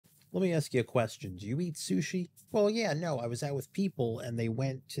Let me ask you a question. Do you eat sushi? Well, yeah, no, I was out with people and they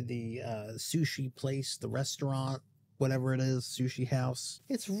went to the sushi place, the restaurant, whatever it is, sushi house.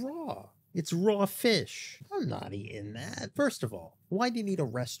 It's raw. It's raw fish. I'm not eating that. First of all, why do you need a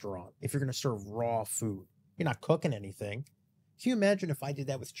restaurant if you're going to serve raw food? You're not cooking anything. Can you imagine if I did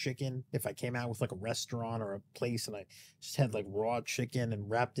that with chicken? If I came out with like a restaurant or a place and I just had like raw chicken and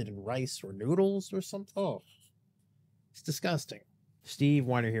wrapped it in rice or noodles or something? Oh, it's disgusting. Steve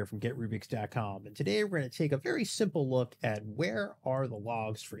Weiner here from GetRubix.com, and today we're going to take a very simple look at where are the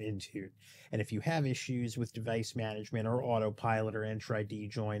logs for Intune. And if you have issues with device management or autopilot or Enter ID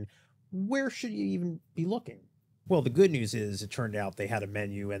join, where should you even be looking? Well, the good news is it turned out they had a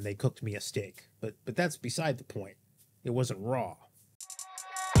menu and they cooked me a steak, but that's beside the point. It wasn't raw.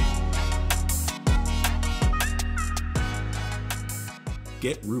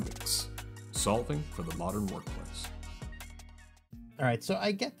 Get Rubix, solving for the modern workplace. All right, so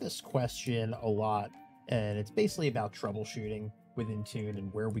I get this question a lot, and it's basically about troubleshooting with Intune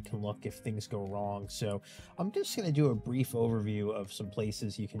and where we can look if things go wrong. So I'm just going to do a brief overview of some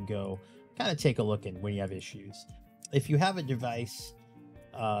places you can go kind of take a look in when you have issues. If you have a device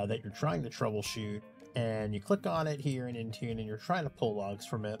that you're trying to troubleshoot and you click on it here in Intune and you're trying to pull logs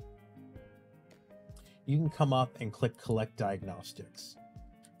from it, you can come up and click Collect Diagnostics.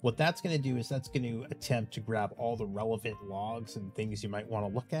 What that's going to do is that's going to attempt to grab all the relevant logs and things you might want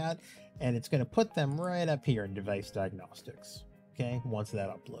to look at, and it's going to put them right up here in Device Diagnostics, okay, once that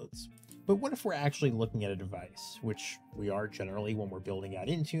uploads. But what if we're actually looking at a device, which we are generally when we're building out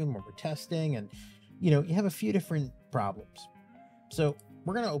Intune, when we're testing, and, you know, you have a few different problems. So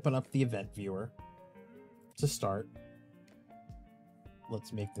we're going to open up the event viewer to start.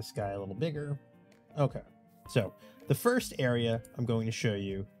 Let's make this guy a little bigger. Okay. So the first area I'm going to show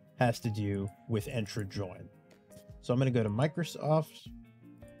you has to do with Entra Join. So I'm going to go to Microsoft,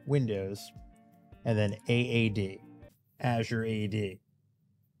 Windows, and then AAD, Azure AD.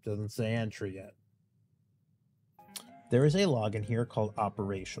 Doesn't say Entra yet. There is a login here called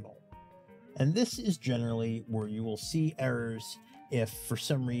Operational. And this is generally where you will see errors if for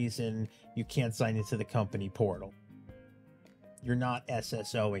some reason you can't sign into the company portal. You're not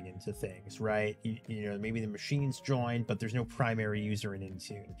SSOing into things, right? You know, maybe the machine's joined, but there's no primary user in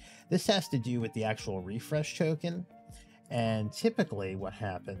Intune. This has to do with the actual refresh token. And typically what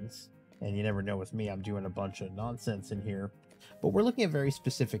happens, and you never know with me, I'm doing a bunch of nonsense in here, but we're looking at very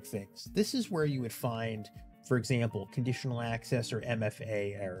specific things. This is where you would find, for example, conditional access or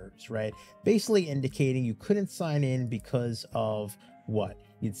MFA errors, right? Basically indicating you couldn't sign in because of what?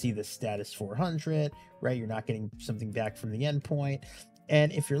 You'd see the status 400, right? You're not getting something back from the endpoint.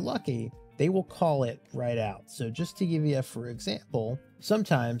 And if you're lucky, they will call it right out. So just to give you, for example,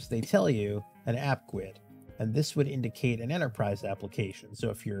 sometimes they tell you an app quit, and this would indicate an enterprise application. So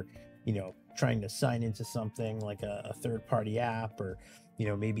if you're, you know, trying to sign into something like a third-party app, or, you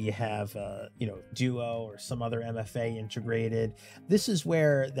know, maybe you have, you know, Duo or some other MFA integrated, this is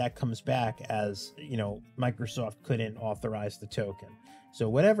where that comes back as, you know, Microsoft couldn't authorize the token. So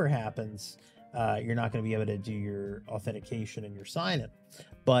whatever happens, you're not going to be able to do your authentication and your sign-in.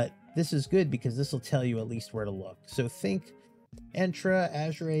 But this is good because this will tell you at least where to look. So think Entra,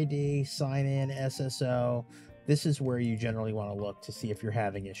 Azure AD, sign-in, SSO. This is where you generally want to look to see if you're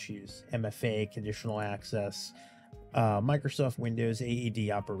having issues. MFA, conditional access, Microsoft Windows, AED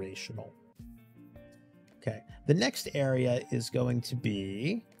operational. Okay, the next area is going to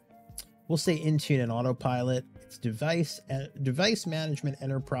be, we'll say Intune and Autopilot. It's Device Management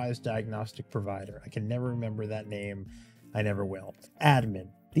Enterprise Diagnostic Provider. I can never remember that name. I never will. Admin.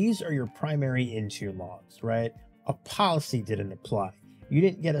 These are your primary Intune logs, right? A policy didn't apply. You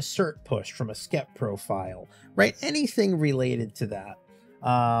didn't get a cert push from a SCEP profile, right? Anything related to that.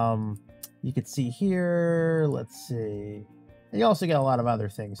 You can see here, let's see. And you also get a lot of other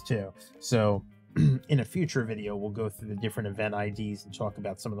things too. So in a future video, we'll go through the different event IDs and talk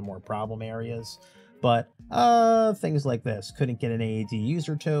about some of the more problem areas. But things like this, couldn't get an AAD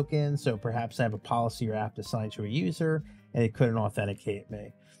user token, so perhaps I have a policy or app assigned to a user, and it couldn't authenticate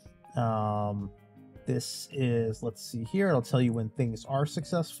me. This is, let's see here, it'll tell you when things are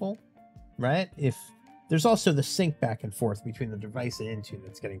successful, right? If there's also the sync back and forth between the device and Intune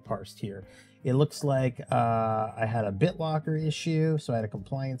that's getting parsed here. It looks like I had a BitLocker issue, so I had a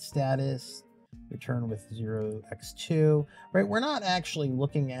compliance status, return with 0x2, right? We're not actually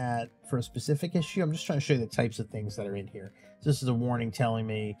looking at for a specific issue. I'm just trying to show you the types of things that are in here. So this is a warning telling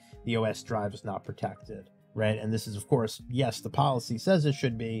me the OS drive is not protected, right? And this is, of course, yes, the policy says it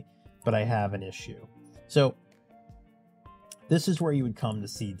should be, but I have an issue. So this is where you would come to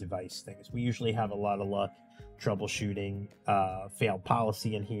see device things. We usually have a lot of luck troubleshooting failed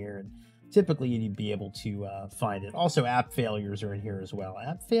policy in here, and typically you'd be able to find it. Also, app failures are in here as well.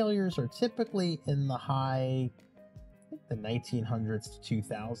 App failures are typically in the high, I think the 1900s to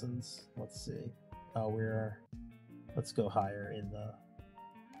 2000s. Let's see. Let's go higher in the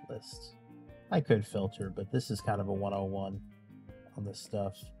list. I could filter, but this is kind of a 101 on this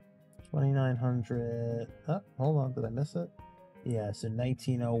stuff. 2900. Oh, hold on. Did I miss it? Yeah, so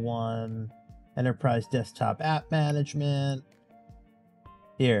 1901. Enterprise Desktop App Management.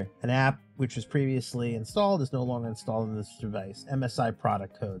 Here, an app which was previously installed is no longer installed on this device. MSI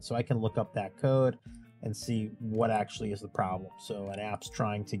product code. So I can look up that code and see what actually is the problem. So an app's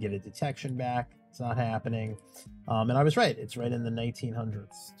trying to get a detection back. It's not happening. And I was right. It's right in the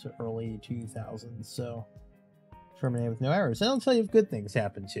 1900s to early 2000s. So terminated with no errors. And I'll tell you if good things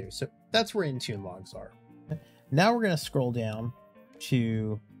happen too. So that's where Intune logs are. Now we're going to scroll down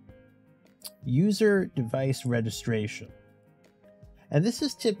to user device registration. And this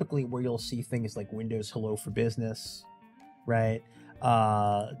is typically where you'll see things like Windows Hello for Business, right?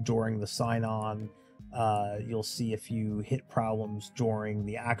 During the sign-on, you'll see if you hit problems during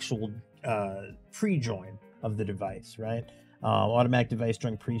the actual pre-join of the device, right? Automatic device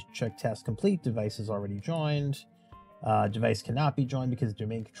join pre-check test complete. Device is already joined. Device cannot be joined because the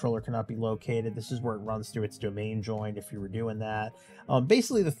domain controller cannot be located. This is where it runs through its domain joined if you were doing that.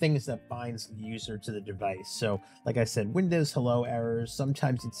 Basically the things that binds the user to the device. So like I said, Windows Hello errors.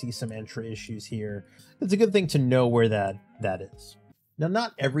 Sometimes you'd see some entry issues here. It's a good thing to know where that is. Now,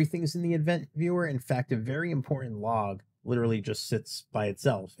 not everything's in the event viewer. In fact, a very important log literally just sits by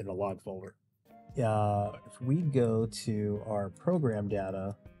itself in a log folder. If we go to our program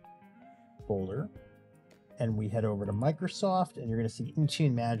data folder and we head over to Microsoft, and you're going to see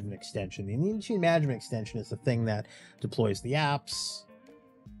Intune Management Extension. The Intune Management Extension is the thing that deploys the apps,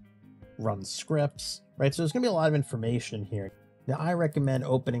 runs scripts, right? So there's going to be a lot of information in here. Now, I recommend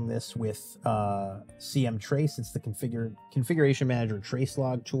opening this with CM Trace. It's the Configuration Manager Trace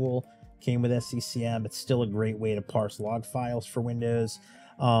Log tool. Came with SCCM. It's still a great way to parse log files for Windows.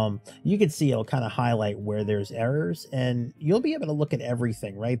 You can see it'll kind of highlight where there's errors, and you'll be able to look at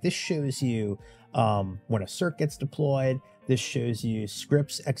everything, right? This shows you when a cert gets deployed. This shows you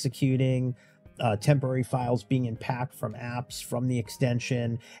scripts executing, temporary files being unpacked from apps from the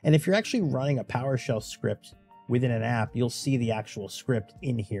extension. And if you're actually running a PowerShell script within an app, you'll see the actual script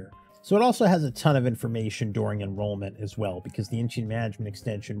in here. So it also has a ton of information during enrollment as well, because the Intune Management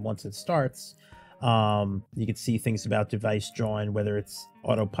Extension, once it starts, you can see things about device join, whether it's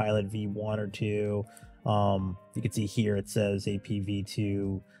autopilot v1 or 2. You can see here it says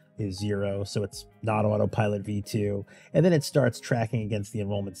APv2 is 0, so it's not autopilot v2. And then it starts tracking against the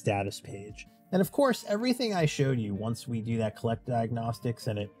enrollment status page. And of course, everything I showed you, once we do that collect diagnostics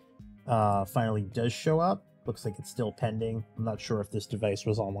and it finally does show up, looks like it's still pending. I'm not sure if this device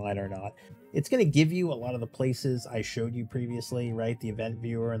was online or not. It's going to give you a lot of the places I showed you previously, right? The event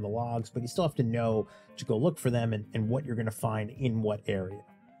viewer and the logs, but you still have to know to go look for them and what you're going to find in what area.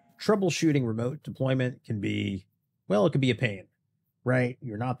 Troubleshooting remote deployment can be, well, it could be a pain, right?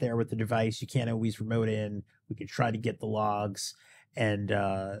 You're not there with the device. You can't always remote in. We could try to get the logs and,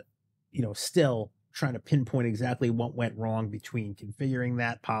 still trying to pinpoint exactly what went wrong between configuring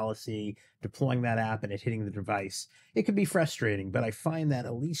that policy, deploying that app, and it hitting the device. It can be frustrating, but I find that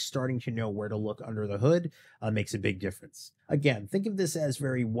at least starting to know where to look under the hood makes a big difference. Again, think of this as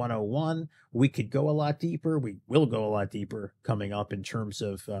very 101. We could go a lot deeper. We will go a lot deeper coming up in terms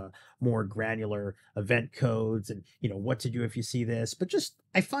of more granular event codes and, what to do if you see this. But just,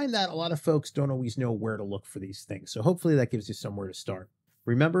 I find that a lot of folks don't always know where to look for these things. So hopefully that gives you somewhere to start.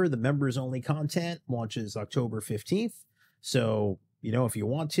 Remember, the members-only content launches October 15th. So, if you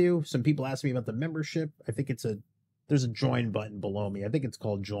want to, some people ask me about the membership. I think there's a join button below me. I think it's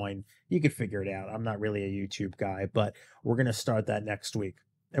called join. You could figure it out. I'm not really a YouTube guy, but we're going to start that next week.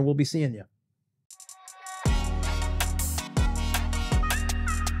 And we'll be seeing you.